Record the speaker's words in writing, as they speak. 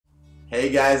Hey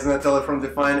guys, Anatoly from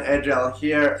Define Agile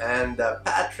here, and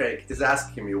Patrick is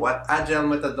asking me what Agile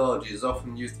methodology is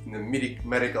often used in the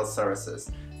medical services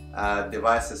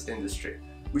devices industry.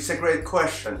 Which is a great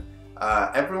question.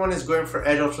 Everyone is going for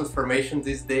Agile transformation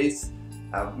these days.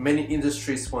 Many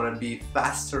industries want to be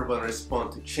faster, want to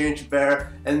respond to change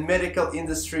better, and medical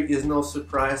industry is no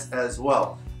surprise as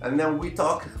well. And then we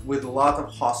talk with a lot of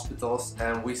hospitals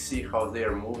and we see how they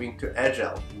are moving to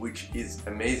Agile, which is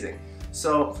amazing.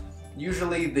 So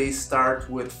usually they start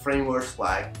with frameworks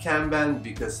like Kanban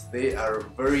because they are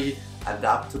very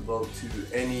adaptable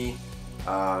to any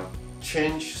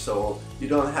change. So you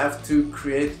don't have to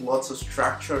create lots of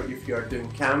structure if you are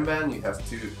doing Kanban. You have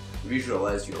to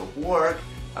visualize your work,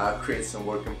 create some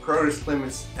work in progress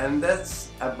limits, and that's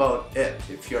about it.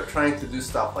 If you're trying to do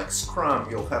stuff like SCRUM,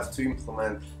 you'll have to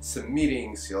implement some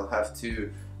meetings, you'll have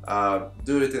to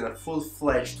do it in a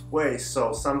full-fledged way,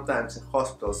 so sometimes in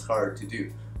hospitals it's hard to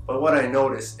do. But what I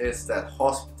noticed is that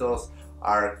hospitals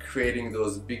are creating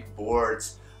those big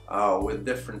boards with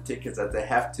different tickets that they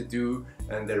have to do,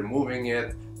 and they're moving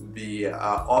it. The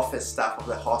office staff of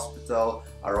the hospital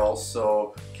are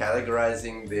also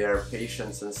categorizing their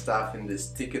patients and stuff in this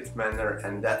ticket manner,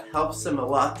 and that helps them a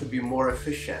lot to be more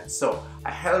efficient. So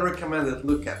I highly recommend that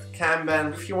look at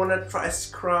Kanban. If you want to try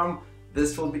SCRUM,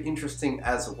 this will be interesting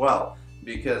as well,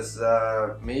 because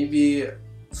maybe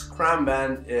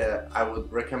Scrumban, I would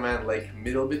recommend like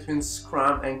middle between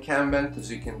Scrum and Kanban,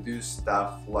 because you can do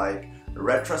stuff like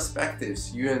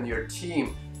retrospectives. You and your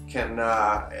team can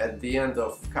at the end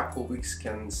of a couple weeks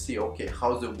can see, okay,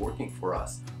 how's it working for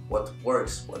us, what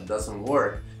works, what doesn't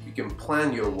work. You can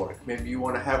plan your work. Maybe you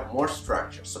want to have more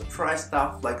structure, so try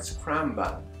stuff like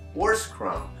Scrumban or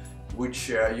Scrum, which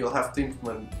you'll have to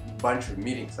implement a bunch of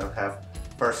meetings and have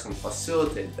person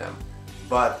facilitate them.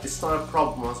 But it's not a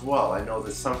problem as well. I know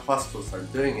that some hospitals are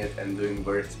doing it and doing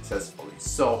very successfully.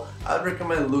 So I'd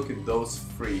recommend look at those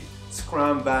three: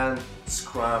 Scrumban,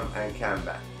 Scrum, and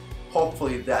Kanban.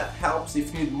 Hopefully that helps.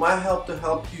 If you need my help to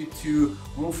help you to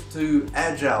move to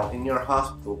Agile in your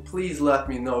hospital, please let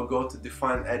me know. Go to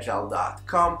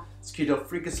defineagile.com, schedule a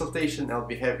free consultation. I'll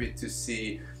be happy to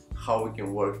see how we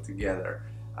can work together.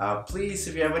 Please,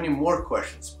 if you have any more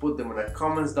questions, put them in the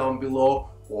comments down below,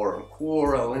 or on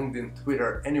Quora, LinkedIn,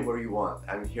 Twitter, anywhere you want.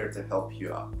 I'm here to help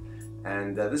you out.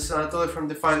 And this is Anatoly from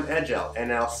Define Agile,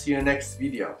 and I'll see you in the next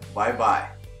video. Bye bye.